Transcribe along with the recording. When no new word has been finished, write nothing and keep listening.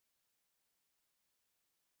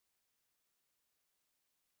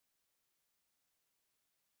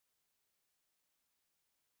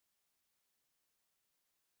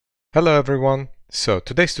Hello everyone. So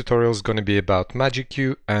today's tutorial is going to be about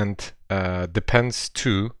MagicQ and Depence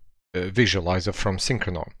 2 visualizer from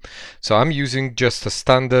Synchronorm. So I'm using just a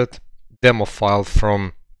standard demo file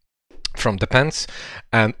from Depence,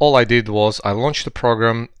 and all I did was I launched the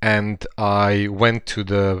program and I went to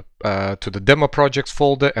the demo projects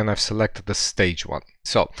folder and I've selected the stage one.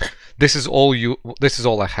 So this is all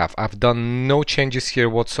I have. I've done no changes here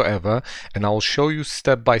whatsoever, and I'll show you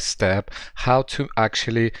step by step how to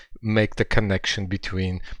actually make the connection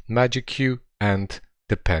between MagicQ and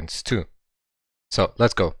Depence 2. So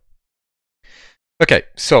let's go. Okay,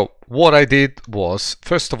 so what I did was,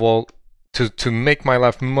 first of all, to make my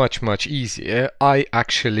life much easier, I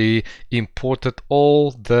actually imported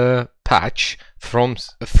all the patch from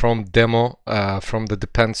the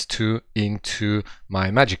Depence 2 into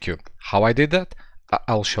my MagicQ. How I did that,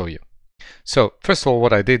 I'll show you. So first of all,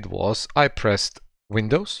 what I did was I pressed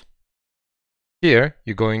Windows. Here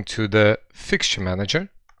you're going to the fixture manager.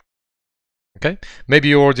 Okay, maybe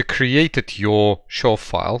you already created your show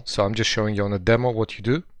file, so I'm just showing you on a demo what you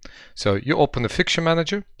do. So you open the fixture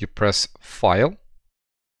manager, you press File,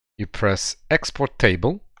 you press Export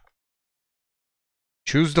Table,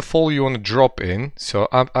 choose the folder you want to drop in. So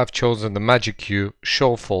I've chosen the MagicQ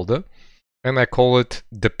show folder, and I call it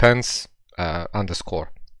Depence _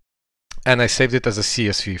 and I saved it as a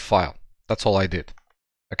CSV file. That's all I did.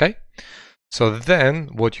 Okay. So then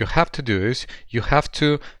what you have to do is you have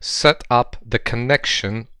to set up the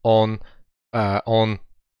connection on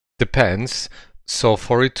Depence, so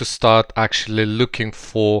for it to start actually looking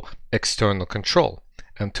for external control.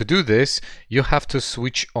 And to do this, you have to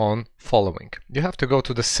switch on following. You have to go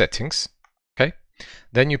to the settings, okay?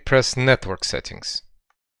 Then you press network settings.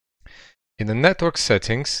 In the network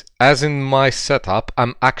settings, as in my setup,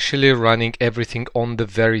 I'm actually running everything on the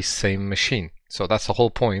very same machine. So that's the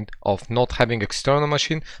whole point of not having external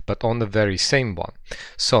machine, but on the very same one.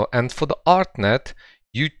 So, and for the artnet,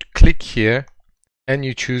 you click here and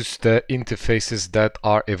you choose the interfaces that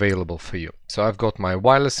are available for you. So I've got my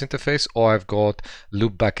wireless interface, or I've got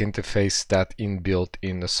loopback interface that inbuilt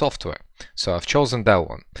in the software. So I've chosen that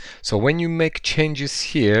one. So when you make changes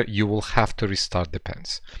here, you will have to restart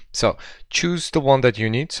Depence. So choose the one that you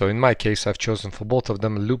need. So in my case, I've chosen for both of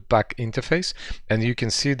them a loopback interface, and you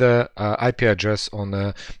can see the IP address on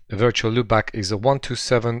the virtual loopback is a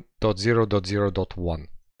 127.0.0.1.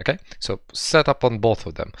 Okay, so set up on both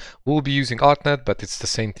of them. We'll be using artnet, but it's the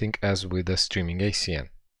same thing as with the streaming ACN.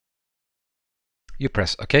 You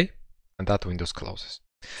press OK, and that window closes.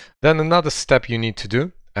 Then another step you need to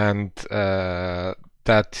do, and in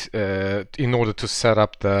order to set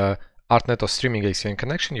up the artnet or streaming ACN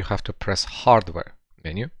connection, you have to press Hardware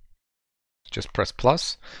menu. Just press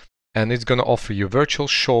plus, and it's going to offer you Virtual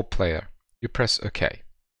Show Player. You press OK. As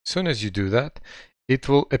soon as you do that, it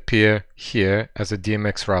will appear here as a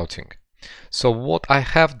DMX routing. So what I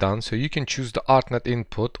have done, so you can choose the artnet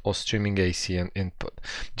input or streaming ACN input.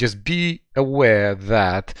 Just be aware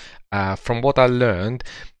that from what I learned,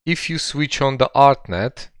 if you switch on the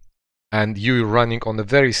artnet and you're running on the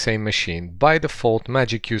very same machine, by default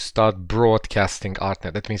MagicQ start broadcasting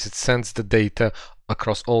artnet. That means it sends the data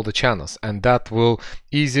across all the channels, and that will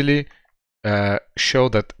easily show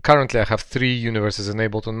that currently I have 3 universes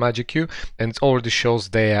enabled on MagicQ, and it already shows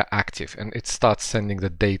they are active, and it starts sending the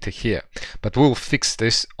data here. But we'll fix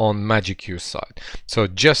this on MagicQ side. So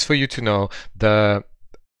just for you to know,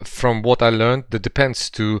 from what I learned, the Depence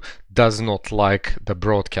 2 does not like the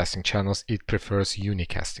broadcasting channels, it prefers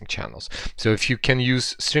unicasting channels. So if you can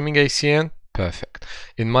use streaming ACN, perfect.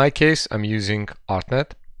 In my case, I'm using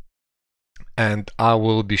artnet, and I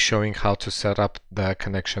will be showing how to set up the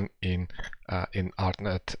connection in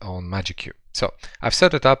artnet on MagicQ. So I've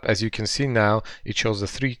set it up. As you can see now, it shows the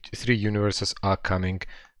three universes are coming,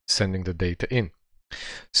 sending the data in.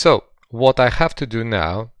 So what I have to do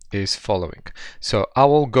now is following. So I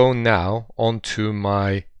will go now onto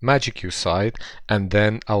my MagicQ side, and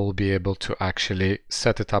then I will be able to actually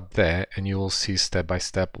set it up there, and you will see step by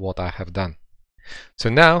step what I have done. So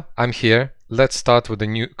now I'm here. Let's start with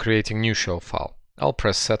creating new show file. I'll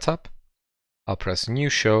press setup, I'll press new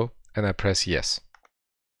show, and I press yes.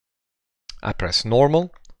 I press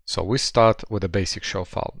normal. So we start with a basic show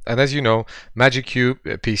file. And as you know, MagicQ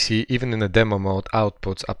PC, even in the demo mode,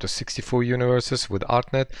 outputs up to 64 universes with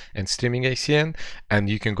artnet and streaming ACN, and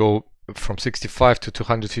you can go from 65 to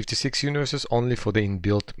 256 universes only for the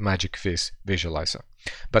inbuilt MagicVis visualizer.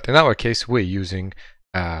 But in our case, we're using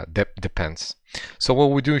Depence. So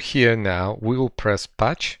what we do here now, we will press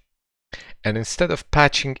patch, and instead of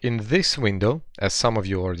patching in this window, as some of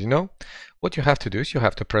you already know, what you have to do is you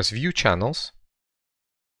have to press view channels,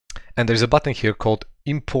 and there's a button here called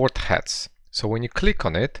import heads. So when you click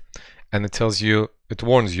on it and it tells you, it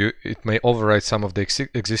warns you, it may override some of the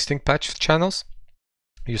existing patch channels,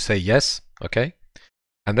 you say yes, okay.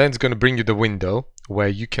 And then it's going to bring you the window where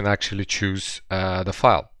you can actually choose the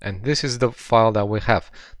file. And this is the file that we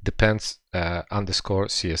have, Depence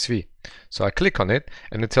 _CSV. So I click on it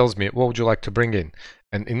and it tells me, what would you like to bring in?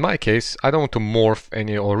 And in my case, I don't want to morph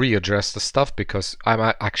any or readdress the stuff because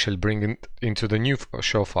I'm actually bringing it into the new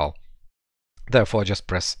show file. Therefore, I just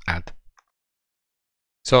press add.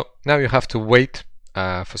 So now you have to wait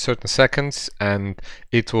for certain seconds and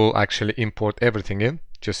it will actually import everything in.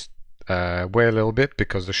 Just wait a little bit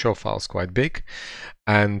because the show file is quite big,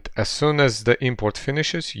 and as soon as the import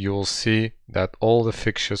finishes, you'll see that all the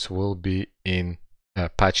fixtures will be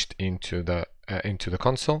patched into the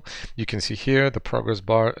console. You can see here the progress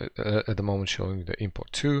bar at the moment showing the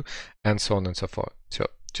import to, and so on and so forth. So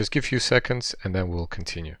just give a few seconds and then we'll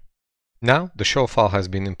continue. Now the show file has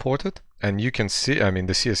been imported, and you can see, I mean,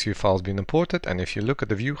 the CSV file has been imported, and if you look at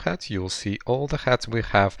the view heads, you will see all the heads we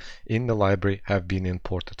have in the library have been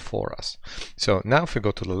imported for us. So now if we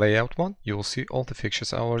go to the layout one, you will see all the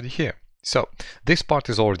fixtures are already here. So this part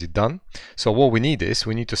is already done. So what we need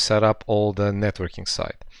to set up all the networking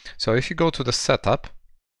side. So if you go to the setup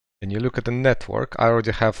and you look at the network, I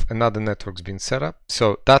already have another network's been set up.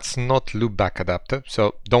 So that's not loopback adapter,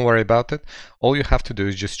 so don't worry about it. All you have to do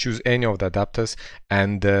is just choose any of the adapters,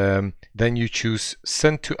 and then you choose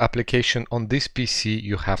send to application. On this PC,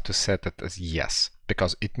 you have to set it as yes,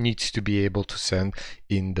 because it needs to be able to send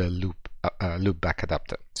in the loopback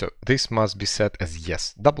adapter. So this must be set as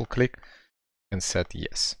yes. Double click and set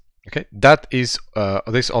yes. Okay, that is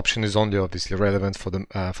this option is only obviously relevant for the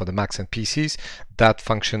Macs and PCs. That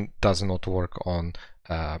function does not work on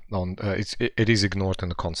it is ignored in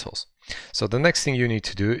the consoles. So the next thing you need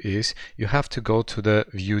to do is you have to go to the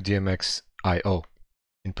view DMX IO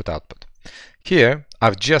input output. Here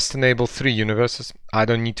I've just enabled 3 universes. I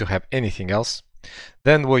don't need to have anything else.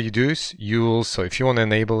 Then what you do is so if you want to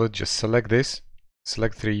enable it, just select this,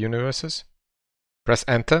 select 3 universes, press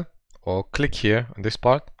enter, or click here on this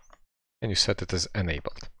part, and you set it as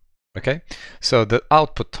enabled. Okay, so the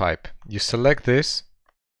output type, you select this,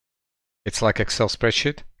 it's like Excel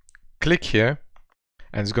spreadsheet, click here,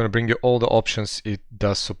 and it's going to bring you all the options it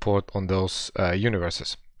does support on those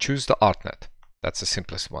universes. Choose the artnet, that's the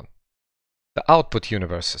simplest one. The output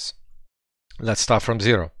universes, let's start from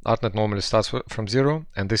 0. Artnet normally starts from 0,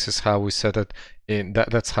 and this is how we set it in,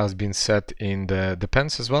 that's how it's been set in the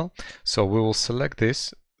Depence as well. So we will select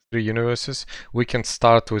this 3 universes. We can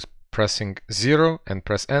start with pressing 0 and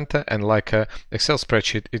press enter, and like a Excel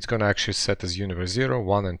spreadsheet, it's going to actually set as universe 0,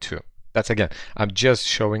 1 and 2. That's again, I'm just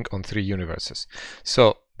showing on 3 universes.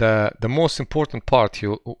 So the most important part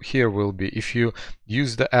here will be if you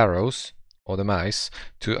use the arrows or the mouse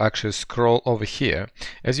to actually scroll over here.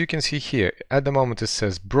 As you can see here, at the moment it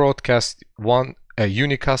says broadcast 1,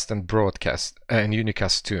 unicast and broadcast and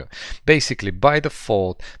unicast 2. Basically, by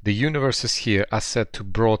default, the universes here are set to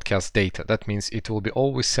broadcast data. That means it will be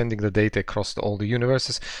always sending the data across all the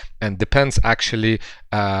universes, and Depence actually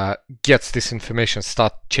gets this information,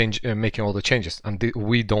 start making all the changes, and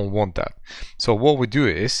we don't want that. So what we do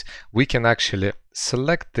is we can actually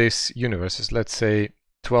select these universes, let's say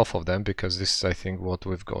 12 of them, because this is I think what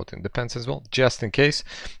we've got in Depence as well. Just in case,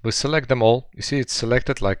 we select them all. You see it's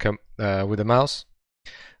selected like with a mouse.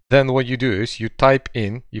 Then what you do is you type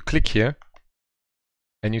in, you click here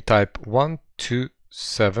and you type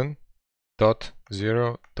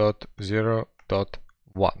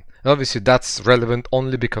 127.0.0.1. Obviously that's relevant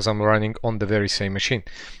only because I'm running on the very same machine,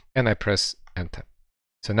 and I press enter.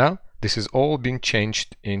 So now this is all been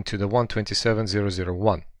changed into the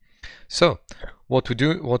 127.0.0.1. So what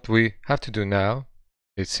we have to do now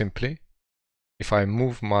is simply, if I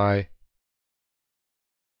move my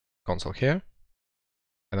console here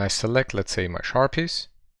and I select, let's say, my Sharpies,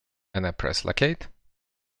 and I press locate,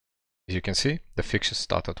 as you can see the fixtures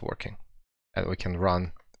started working, and we can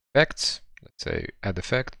run effects, let's say add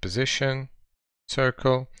effect, position,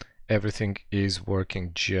 circle, everything is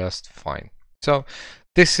working just fine. So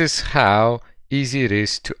this is how easy it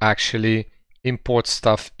is to actually import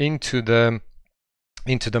stuff into the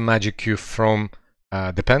MagicQ from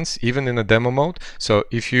Depence, even in a demo mode. So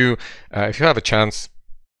if you have a chance,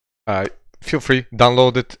 feel free,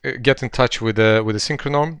 download it, get in touch with the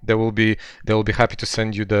Synchronorm. They will be happy to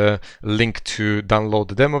send you the link to download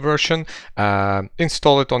the demo version.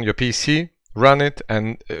 Install it on your PC. run it,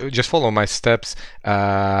 and just follow my steps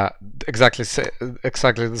exactly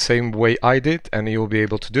the same way I did, and you'll be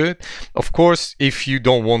able to do it. Of course, if you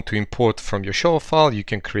don't want to import from your show file, you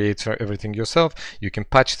can create everything yourself. You can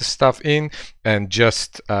patch the stuff in and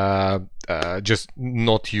just not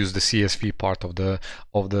use the CSV part of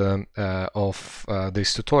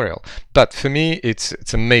this tutorial. But for me, it's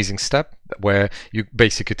an amazing step where you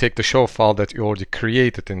basically take the show file that you already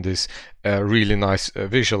created in this really nice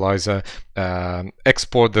visualizer,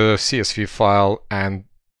 export the CSV file, and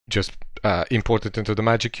just import it into the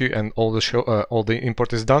MagicQ, and all the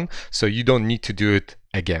import is done. So you don't need to do it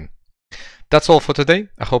again. That's all for today.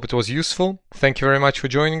 I hope it was useful. Thank you very much for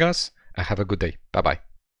joining us, and have a good day. Bye bye.